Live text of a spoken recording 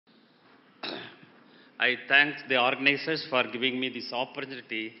I thank the organizers for giving me this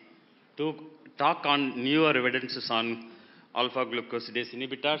opportunity to talk on newer evidences on alpha glucosidase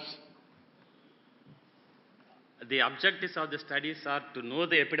inhibitors. The objectives of the studies are to know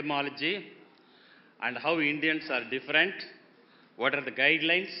the epidemiology and how Indians are different, what are the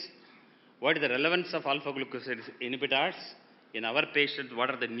guidelines, what is the relevance of alpha glucosidase inhibitors in our patients, what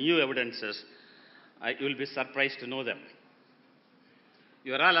are the new evidences. You will be surprised to know them.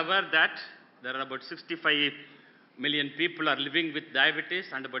 You are all aware that there are about 65 million people are living with diabetes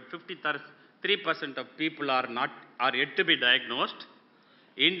and about 53% of people are yet to be diagnosed.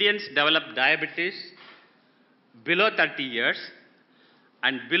 Indians develop diabetes below 30 years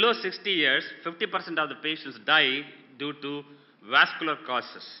and below 60 years, 50% of the patients die due to vascular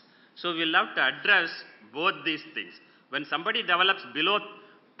causes. So we'll have to address both these things. When somebody develops below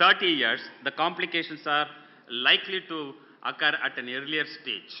 30 years, the complications are likely to occur at an earlier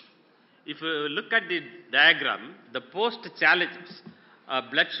stage. If you look at the diagram, the post-challenges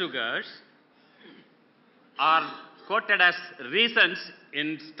blood sugars are quoted as reasons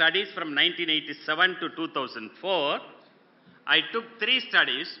in studies from 1987 to 2004. I took 3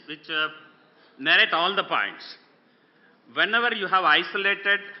 studies which narrate all the points. Whenever you have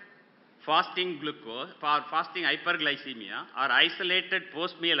isolated fasting glucose, or fasting hyperglycemia, or isolated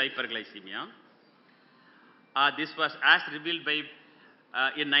post-meal hyperglycemia, this was as revealed by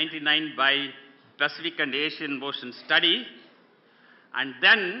in 1999 by Pacific and Asian Ocean study, and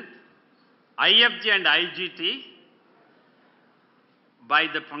then IFG and IGT by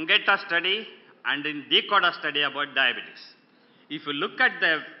the Pangetta study and in DECODA study about diabetes. If you look at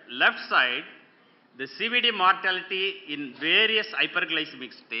the left side, the CVD mortality in various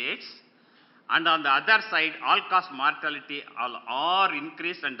hyperglycemic states, and on the other side, all-cause mortality are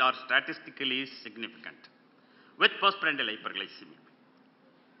increased and are statistically significant with postprandial hyperglycemia.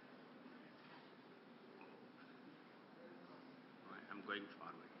 I'm going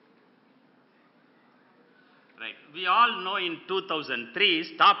forward. Right. We all know in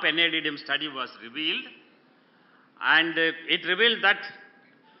 2003, STOP NADM study was revealed, and it revealed that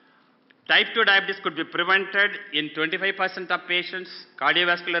type 2 diabetes could be prevented in 25% of patients,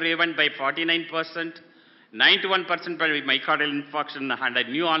 cardiovascular event by 49%, 91% by myocardial infarction, and a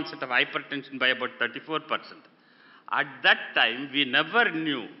new onset of hypertension by about 34%. At that time, we never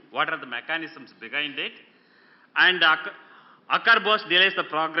knew what are the mechanisms behind it, and acarbose delays the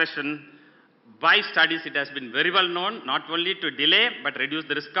progression. By studies, it has been very well known, not only to delay, but reduce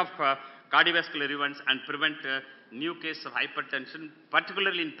the risk of cardiovascular events and prevent new cases of hypertension,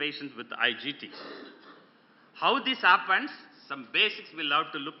 particularly in patients with IGT. How this happens, some basics we'll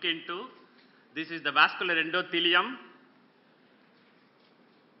have to look into. This is the vascular endothelium,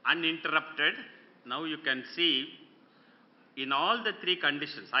 uninterrupted. Now you can see in all the 3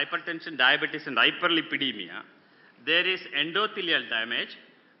 conditions, hypertension, diabetes, and hyperlipidemia, there is endothelial damage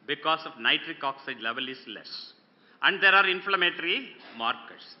because of nitric oxide level is less. And there are inflammatory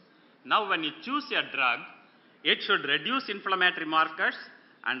markers. Now when you choose a drug, it should reduce inflammatory markers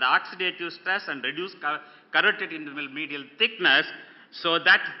and oxidative stress and reduce carotid intermedial thickness so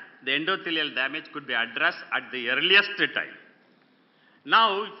that the endothelial damage could be addressed at the earliest time.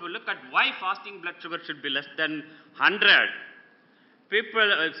 Now, if you look at why fasting blood sugar should be less than 100,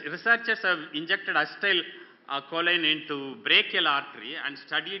 researchers have injected acetylcholine into brachial artery and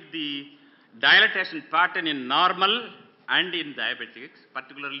studied the dilatation pattern in normal and in diabetics,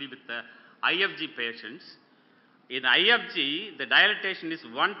 particularly with the IFG patients. In IFG, the dilatation is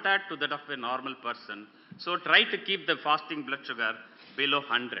 1/3 to that of a normal person. So try to keep the fasting blood sugar below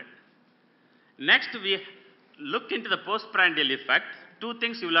 100. Next, we look into the postprandial effect. 2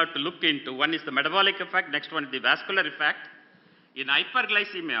 things you will have to look into. One is the metabolic effect, next one is the vascular effect. In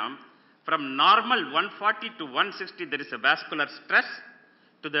hyperglycemia, from normal 140 to 160, there is a vascular stress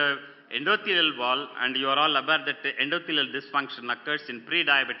to the endothelial wall, and you are all aware that the endothelial dysfunction occurs in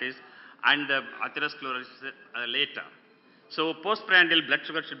pre-diabetes and atherosclerosis later. So postprandial blood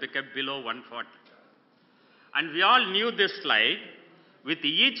sugar should be kept below 140. And we all knew this slide. With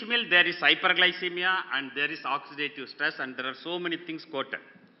each meal there is hyperglycemia and there is oxidative stress, and there are so many things quoted.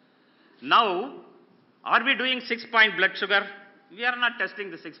 Now, are we doing 6-point blood sugar? We are not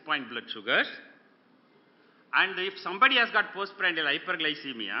testing the 6-point blood sugars. And if somebody has got postprandial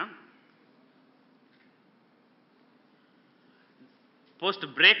hyperglycemia,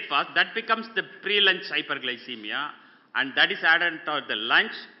 post-breakfast, that becomes the pre-lunch hyperglycemia, and that is added to the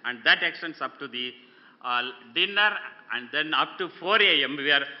lunch, and that extends up to the dinner, and then up to 4 a.m.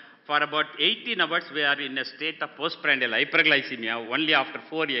 we are, for about 18 hours, we are in a state of postprandial hyperglycemia. Only after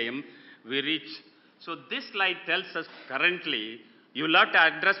 4 a.m. we reach. So this slide tells us currently You will have to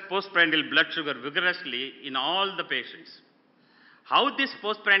address postprandial blood sugar vigorously in all the patients. How this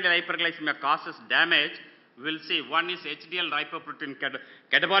postprandial hyperglycemia causes damage, we'll see. One is HDL lipoprotein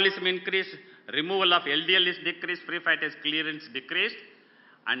catabolism increase, removal of LDL is decreased, free fatty acid clearance decreased,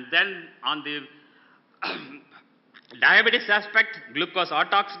 and then on the diabetes aspect, glucose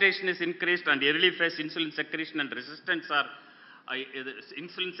autooxidation is increased, and early phase insulin secretion and resistance are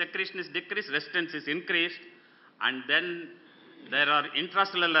insulin secretion is decreased, resistance is increased, and then there are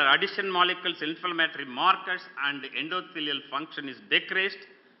intracellular addition molecules, inflammatory markers, and endothelial function is decreased,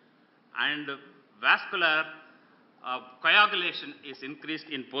 and vascular coagulation is increased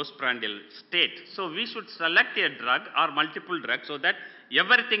in postprandial state. So we should select a drug or multiple drugs so that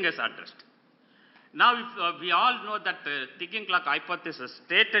everything is addressed. Now, if, we all know that the ticking clock hypothesis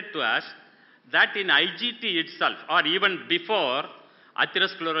stated to us that in IGT itself, or even before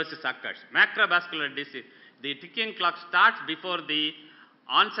atherosclerosis occurs, macrovascular disease, the ticking clock starts before the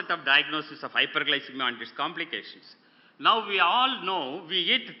onset of diagnosis of hyperglycemia and its complications. Now, we all know we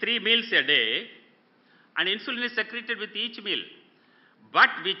eat 3 meals a day and insulin is secreted with each meal. But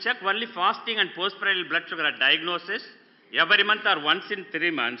we check only fasting and postprandial blood sugar at diagnosis every month or once in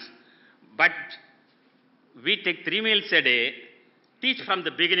 3 months. But we take 3 meals a day, teach from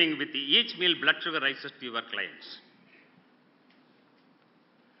the beginning with each meal blood sugar rises to your clients.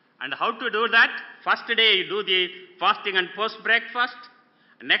 And how to do that? First day you do the fasting and post-breakfast,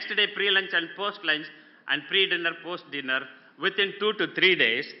 next day pre-lunch and post-lunch, and pre-dinner, post-dinner within 2 to 3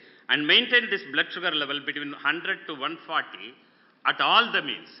 days, and maintain this blood sugar level between 100 to 140 at all the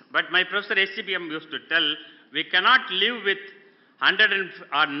meals. But my professor SCBM used to tell, we cannot live with 100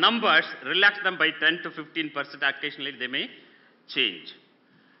 or numbers, relax them by 10 to 15%, occasionally they may change.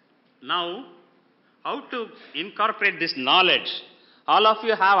 Now, how to incorporate this knowledge? All of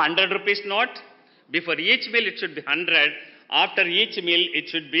you have 100 rupees note. Before each meal it should be 100. After each meal it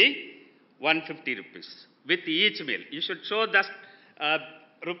should be 150 rupees. With each meal. You should show the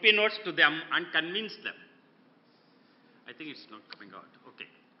rupee notes to them and convince them. I think it's not coming out. Okay.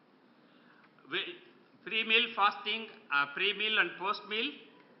 Pre-meal fasting, pre-meal and post-meal.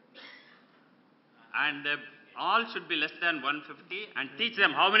 And all should be less than 150. And teach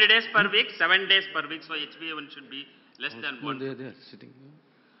them how many days per week? 7 days per week. So HbA1 should be less than 1. They are sitting.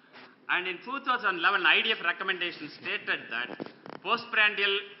 And in 2011, IDF recommendation stated that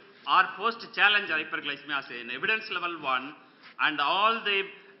postprandial or post-challenge hyperglycemia as an evidence level 1, and all the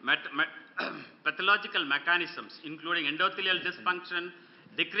pathological mechanisms, including endothelial dysfunction,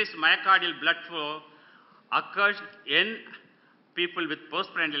 decreased myocardial blood flow, occurs in people with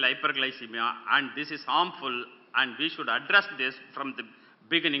postprandial hyperglycemia, and this is harmful, and we should address this from the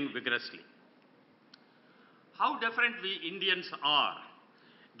beginning vigorously. How different we Indians are.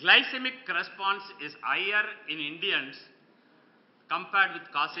 Glycemic response is higher in Indians compared with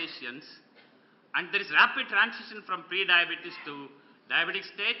Caucasians, and there is rapid transition from pre-diabetes to diabetic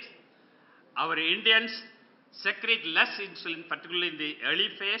state. Our Indians secrete less insulin, particularly in the early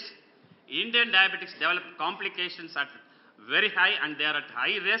phase. Indian diabetics develop complications at very high, and they are at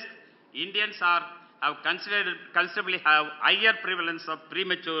high risk. Indians have considerably higher prevalence of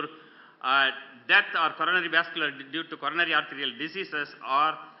premature death or coronary vascular due to coronary arterial diseases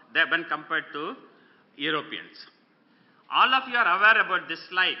or when compared to Europeans. All of you are aware about this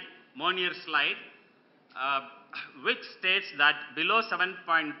slide, Monnier slide, which states that below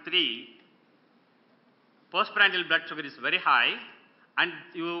 7.3, postprandial blood sugar is very high, and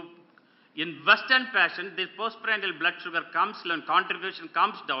in Western fashion, the postprandial blood sugar contribution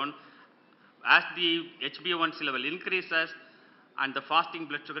comes down as the HbA1c level increases, and the fasting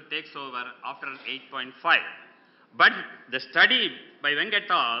blood sugar takes over after 8.5. But the study by Wang et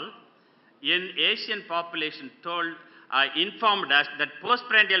al. In Asian population informed us that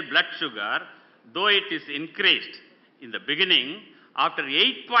postprandial blood sugar, though it is increased in the beginning, after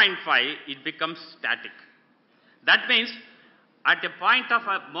 8.5, it becomes static. That means at a point of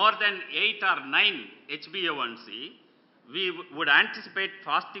more than 8 or 9 HbA1c, we would anticipate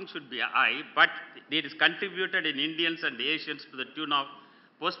fasting should be high, but it is contributed in Indians and Asians to the tune of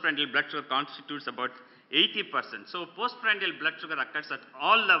postprandial blood sugar constitutes about 80%. So postprandial blood sugar occurs at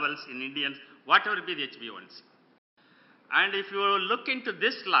all levels in Indians, whatever be the HbA1c. And if you look into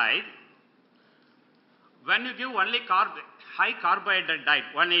this slide, when you give only high carbohydrate diet,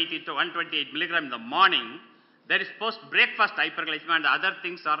 180 to 128 milligram in the morning, there is post-breakfast hyperglycemia and other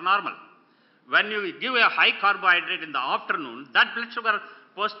things are normal. When you give a high carbohydrate in the afternoon, that blood sugar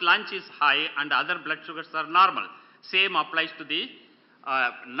post-lunch is high and other blood sugars are normal. Same applies to the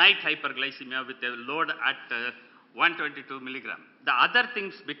night hyperglycemia with a load at 122 milligram. The other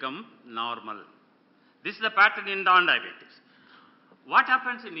things become normal. This is the pattern in non-diabetics. What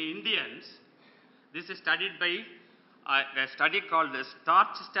happens in Indians? This is studied by a study called the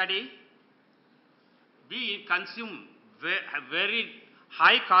starch study. We consume very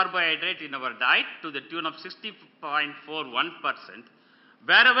high carbohydrate in our diet to the tune of 60.41%.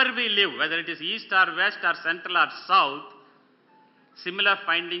 Wherever we live, whether it is east or west or central or south, similar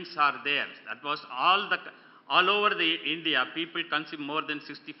findings are there. That was all over the India, people consume more than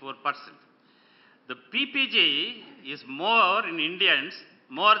 64%. The PPG is more in Indians,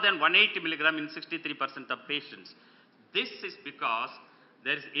 more than 180 milligram in 63% of patients. This is because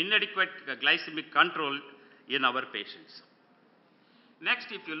there is inadequate glycemic control in our patients.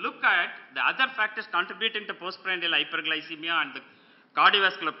 Next, if you look at the other factors contributing to postprandial hyperglycemia and the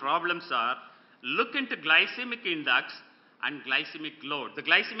cardiovascular problems are, look into glycemic index and glycemic load. The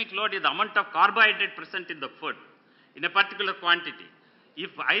glycemic load is the amount of carbohydrate present in the food in a particular quantity.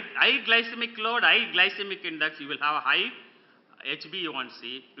 If high glycemic load, high glycemic index, you will have a high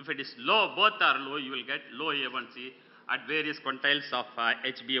HbA1c. If it is low, both are low, you will get low A1c at various quantiles of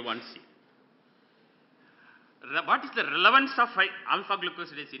HbA1c. What is the relevance of alpha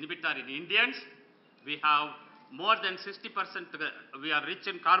glucosidase inhibitor in Indians? We have more than 60%, we are rich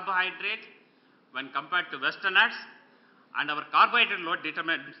in carbohydrate when compared to Westerners, and our carbohydrate load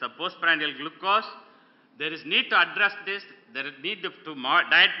determines the postprandial glucose. There is need to address this. There is need to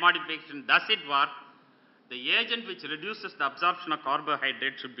diet modification. Does it work? The agent which reduces the absorption of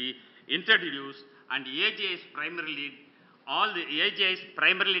carbohydrate should be introduced, and AGI is primarily, all the AGIs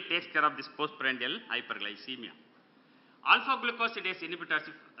primarily takes care of this postprandial hyperglycemia. Alpha glucosidase inhibitors,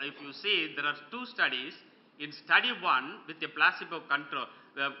 if you see, there are two studies. In study 1, with the placebo control,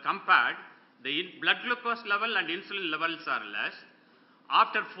 we have compared the blood glucose level and insulin levels are less.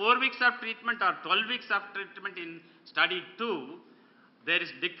 After 4 weeks of treatment or 12 weeks of treatment in study 2, there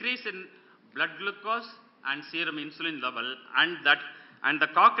is decrease in blood glucose and serum insulin level, and the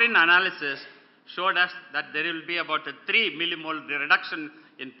Cochrane analysis showed us that there will be about a 3 millimole reduction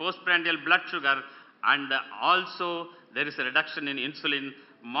in postprandial blood sugar, and also there is a reduction in insulin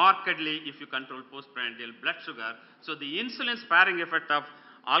markedly if you control postprandial blood sugar. So the insulin sparing effect of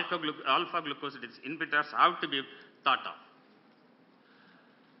alpha glucosidase inhibitors have to be thought of.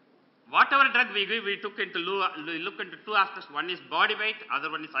 Whatever drug we give, we look into two aspects. One is body weight, other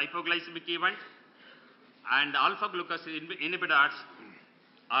one is hypoglycemic event. And alpha glucosidase inhibitors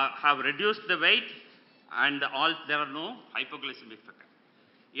have reduced the weight, and there are no hypoglycemic effect.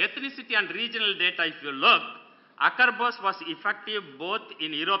 Ethnicity and regional data, if you look, acarbose was effective both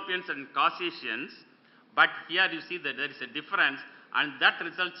in Europeans and Caucasians, but here you see that there is a difference, and that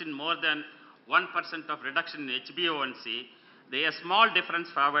results in more than 1% of reduction in HbA1c. A small difference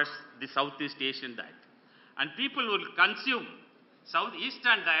favors the Southeast Asian diet. And people will consume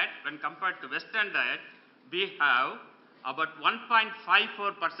Southeastern diet when compared to Western diet. We have about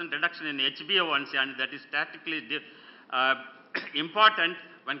 1.54% reduction in HbA1c, and that is statistically important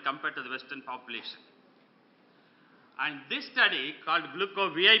when compared to the Western population. And this study called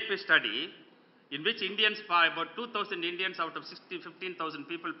Gluco-VIP study, in which Indians, about 2,000 Indians out of 15,000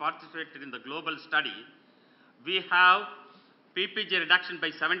 people participated in the global study, we have PPG reduction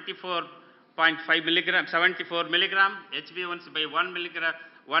by 74 milligram, HbA1c by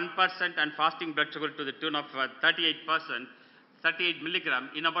 1%, and fasting blood sugar to the tune of 38 milligram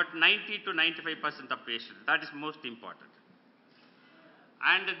in about 90 to 95% of patients. That is most important.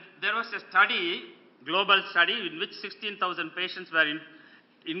 And there was a study, global study, in which 16,000 patients were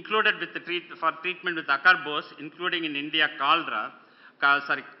included with for treatment with acarbose, including in India caldra,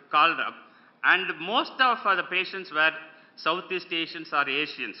 and most of the patients were Southeast Asians or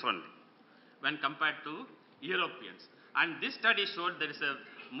Asians only, when compared to Europeans. And this study showed there is a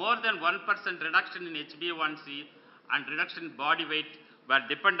more than 1% reduction in HbA1c, and reduction in body weight were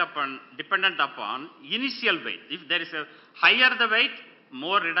dependent upon initial weight. If there is a higher the weight,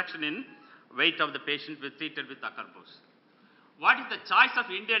 more reduction in weight of the patient treated with acarbose. What is the choice of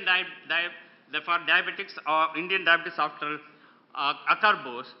Indian for diabetics or Indian diabetes after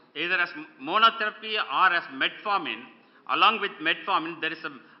acarbose? Either as monotherapy or as metformin. Along with metformin, there is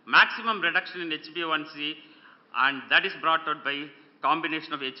a maximum reduction in HbA1c, and that is brought out by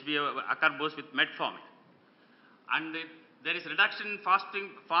combination of acarbose with metformin. And there is reduction in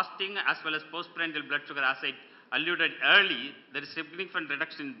fasting as well as postprandial blood sugar. As I alluded early, there is significant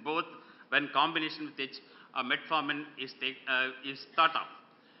reduction in both when combination with metformin is thought of.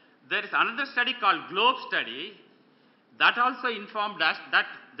 There is another study called GLOBE study that also informed us that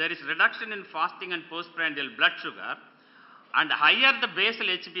there is reduction in fasting and postprandial blood sugar, and higher the basal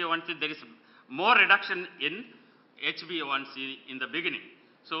HbA1c, there is more reduction in HbA1c in the beginning.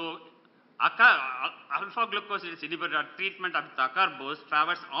 So alpha glucosidase inhibitor treatment of the acarbose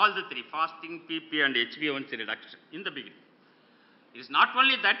favors all the three, fasting, PP and HbA1c reduction in the beginning. It is not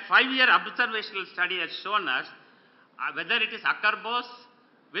only that, 5-year observational study has shown us whether it is acarbose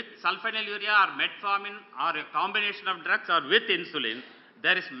with sulfonylurea or metformin or a combination of drugs or with insulin,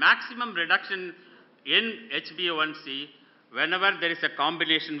 there is maximum reduction in HbA1c whenever there is a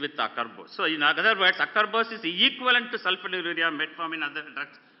combination with acarbose. So in other words, acarbose is equivalent to sulfonylurea, metformin, other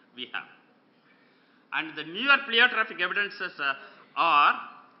drugs we have. And the newer pleiotropic evidences are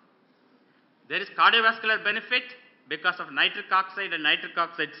there is cardiovascular benefit because of nitric oxide and nitric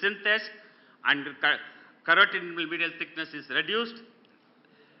oxide synthase, and carotid medial thickness is reduced,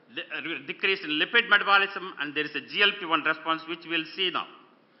 decrease in lipid metabolism, and there is a GLP-1 response which we will see now.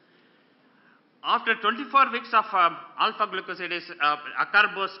 After 24 weeks of alpha glucosidase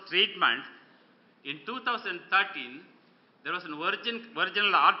acarbose treatment, in 2013, there was an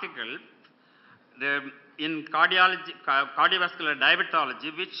original article in cardiovascular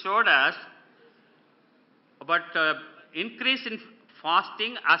diabetology which showed us about increase in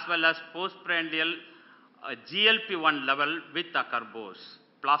fasting as well as postprandial GLP-1 level with acarbose.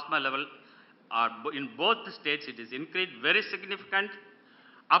 Plasma level in both states it is increased, very significant.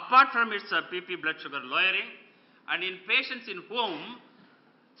 Apart from its PP blood sugar lowering, and in patients in whom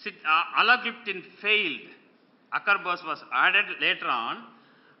allogliptin failed, acarbose was added later on,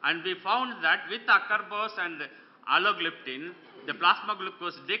 and we found that with acarbose and allogliptin, the plasma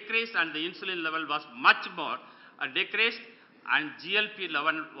glucose decreased and the insulin level was much more decreased, and GLP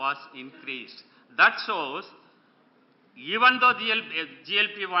level was increased. That shows, even though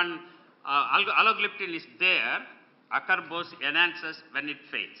GLP-1 allogliptin is there, acarbose enhances when it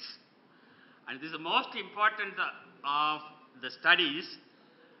fails. And this is the most important of the studies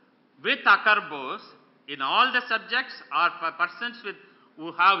with acarbose in all the subjects or for persons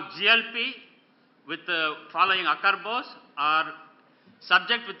who have GLP with following acarbose, or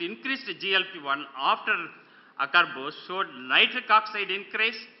subject with increased GLP-1 after acarbose showed nitric oxide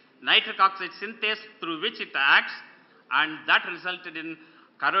increase, nitric oxide synthase through which it acts, and that resulted in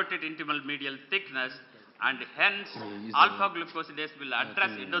carotid intimal medial thickness, and hence alpha glucosidase will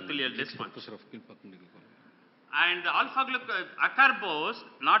address endothelial dysfunction. And acarbose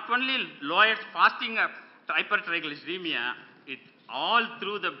not only lowers fasting hypertriglyceridemia, it all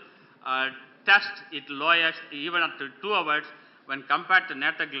through the test it lowers even up to 2 hours. When compared to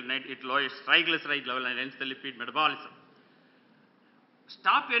natagalinide, it lowers triglyceride level and hence the lipid metabolism.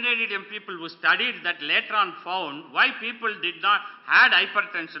 Stop NADM people who studied that later on found why people did not had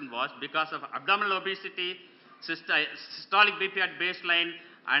hypertension was because of abdominal obesity, systolic BP at baseline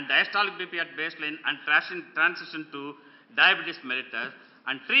and diastolic BP at baseline, and transition to diabetes mellitus,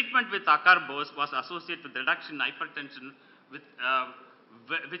 and treatment with acarbose was associated with reduction in hypertension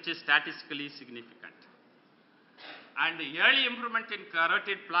which is statistically significant. And the early improvement in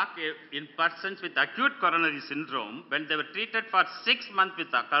carotid plaque in persons with acute coronary syndrome, when they were treated for 6 months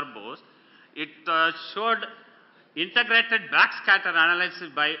with acarbose, it showed integrated backscatter analysis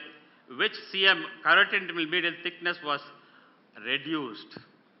by which CM, carotid medial thickness, was reduced.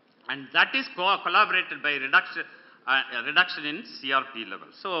 And that is collaborated by reduction in CRP level.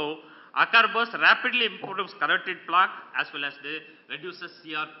 So acarbose rapidly improves carotid plaque as well as reduces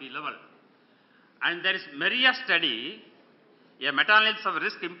CRP level. And there is Maria study, a meta-analysis of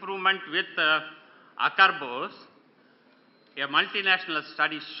risk improvement with acarbose. A multinational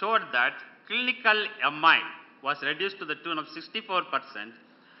study showed that clinical MI was reduced to the tune of 64%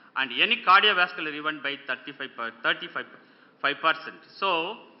 and any cardiovascular event by 35%.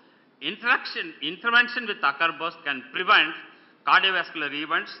 So intervention with acarbose can prevent cardiovascular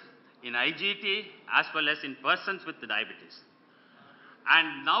events in IGT as well as in persons with diabetes.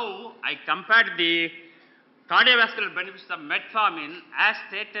 And now I compared the cardiovascular benefits of metformin as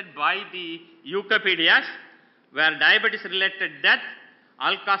stated by the Wikipedia, where diabetes-related death,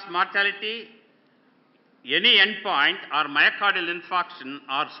 all-cause mortality, any endpoint or myocardial infarction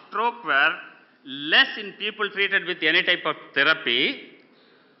or stroke were less in people treated with any type of therapy,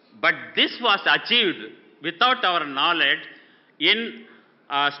 but this was achieved without our knowledge in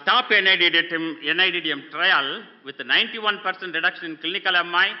Stop NIDDM trial with 91% reduction in clinical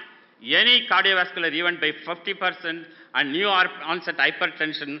MI, any cardiovascular event by 50%, and new onset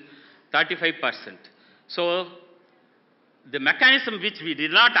hypertension 35%. So the mechanism which we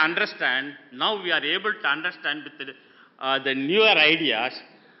did not understand, now we are able to understand with the newer ideas.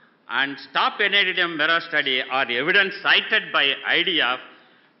 And Stop NIDDM mirror study are evidence cited by IDF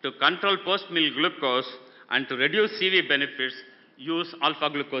to control post-meal glucose and to reduce CV benefits. Use alpha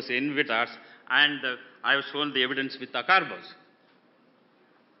glucose inhibitors, and I have shown the evidence with acarbose.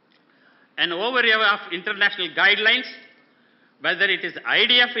 an overview of international guidelines, whether it is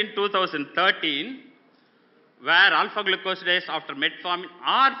IDF in 2013, where alpha-glucosidase after metformin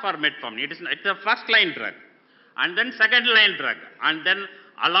or for metformin, it's a first-line drug, and then second-line drug, and then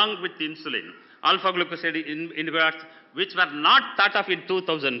along with insulin, alpha-glucosidase inhibitors, which were not thought of in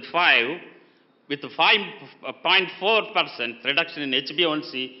 2005, with 5.4% reduction in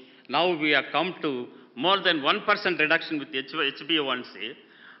HbA1c. Now we have come to more than 1% reduction with HbA1c.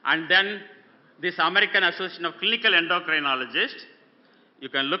 And then this American Association of Clinical Endocrinologists, you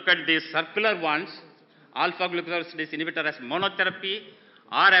can look at these circular ones, alpha-glucosidase inhibitor as monotherapy,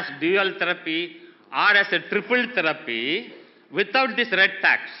 or as dual therapy, or as a triple therapy, without this red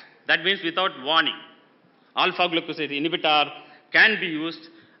tags. That means without warning. Alpha-glucosidase inhibitor can be used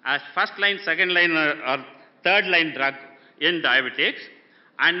as first-line, second-line, or third-line drug in diabetics.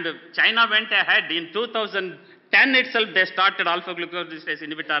 And China went ahead in 2010 itself, they started alpha-glucosidase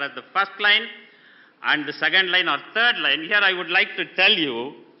inhibitor as the first line and the second line or third line. Here I would like to tell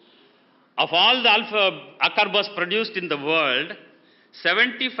you, of all the alpha acarbose produced in the world,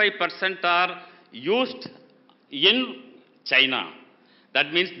 75% are used in China.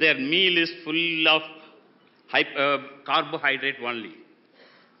 That means their meal is full of carbohydrate only.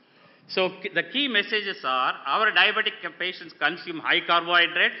 So the key messages are, our diabetic patients consume high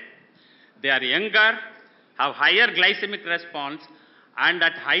carbohydrate, they are younger, have higher glycemic response, and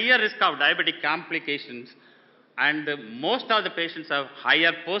at higher risk of diabetic complications, and most of the patients have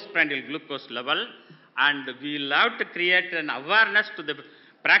higher postprandial glucose level, and we will have to create an awareness to the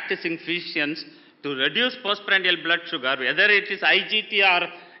practicing physicians to reduce postprandial blood sugar, whether it is IGT or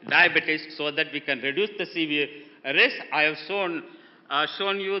diabetes, so that we can reduce the severe risk. I have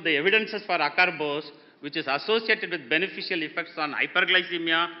shown you the evidences for acarbose, which is associated with beneficial effects on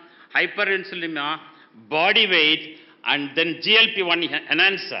hyperglycemia, hyperinsulinemia, body weight, and then GLP-1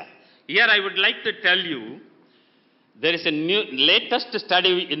 enhancer. Here I would like to tell you, there is a latest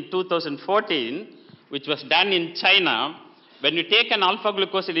study in 2014, which was done in China. When you take an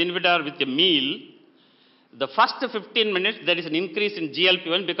alpha-glucosidase inhibitor with a meal, the first 15 minutes there is an increase in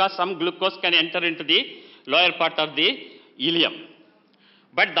GLP-1 because some glucose can enter into the lower part of the ileum.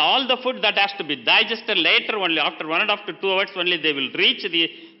 But all the food that has to be digested later only, after 1.5 to 2 hours only, they will reach the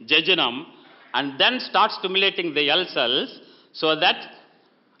jejunum and then start stimulating the L cells so that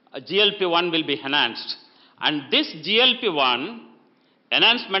GLP-1 will be enhanced. And this GLP-1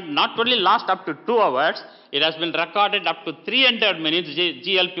 enhancement not only lasts up to 2 hours, it has been recorded up to 300 minutes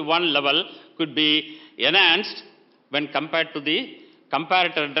GLP-1 level could be enhanced when compared to the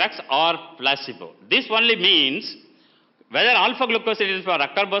comparator drugs or placebo. This only means whether alpha-glucosidase or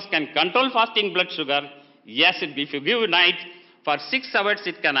acarbose can control fasting blood sugar. Yes, if you give night for 6 hours,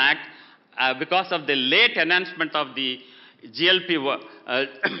 it can act because of the late enhancement of the GLP-1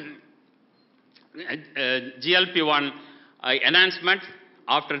 enhancement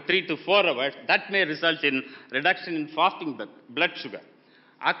after 3 to 4 hours. That may result in reduction in fasting blood sugar.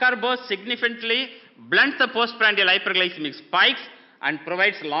 Acarbose significantly blunts the postprandial hyperglycemic spikes and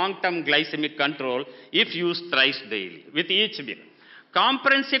provides long-term glycemic control if used thrice daily with each meal.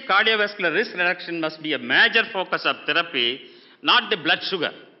 Comprehensive cardiovascular risk reduction must be a major focus of therapy, not the blood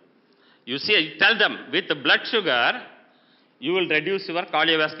sugar. You see, you tell them, with the blood sugar, you will reduce your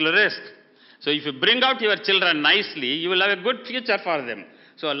cardiovascular risk. So if you bring out your children nicely, you will have a good future for them.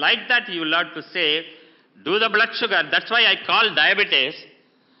 So like that, you will have to say, do the blood sugar. That's why I call diabetes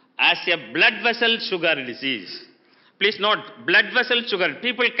as a blood vessel sugar disease. Please note, blood vessel sugar.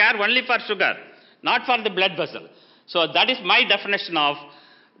 People care only for sugar, not for the blood vessel. So that is my definition of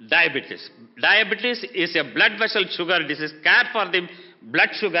diabetes. Diabetes is a blood vessel sugar disease. Care for the blood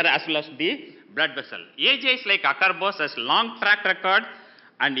sugar as well as the blood vessel. AGIs like acarbose has long track record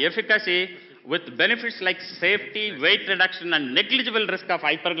and efficacy with benefits like safety, weight reduction, and negligible risk of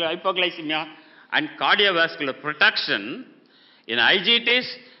hypoglycemia and cardiovascular protection in IGTs,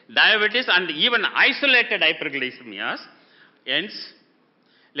 diabetes, and even isolated hyperglycemias. Hence,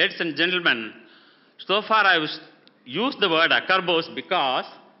 ladies and gentlemen, so far I have used the word acarbose because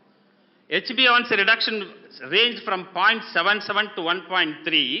HbA1c reduction ranged from 0.77 to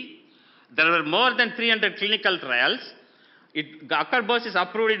 1.3. There were more than 300 clinical trials. Acarbose is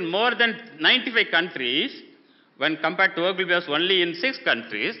approved in more than 95 countries when compared to Ogilvy only in 6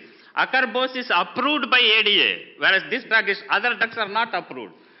 countries. Acarbose is approved by ADA, whereas this drug is, other drugs are not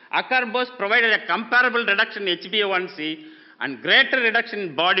approved. Acarbose provided a comparable reduction in HbA1c and greater reduction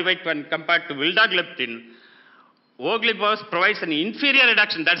in body weight when compared to vildagliptin. Ogilvy provides an inferior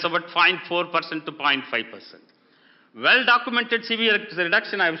reduction, that's about 0.4% to 0.5%. Well-documented severe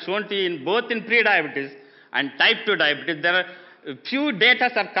reduction I have shown to you in both in pre-diabetes and type 2 diabetes. There are few data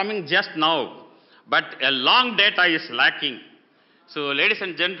are coming just now, but a long data is lacking. So, ladies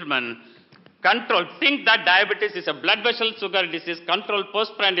and gentlemen, think that diabetes is a blood vessel sugar disease, control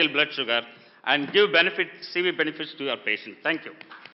postprandial blood sugar, and give CV benefits to your patient. Thank you.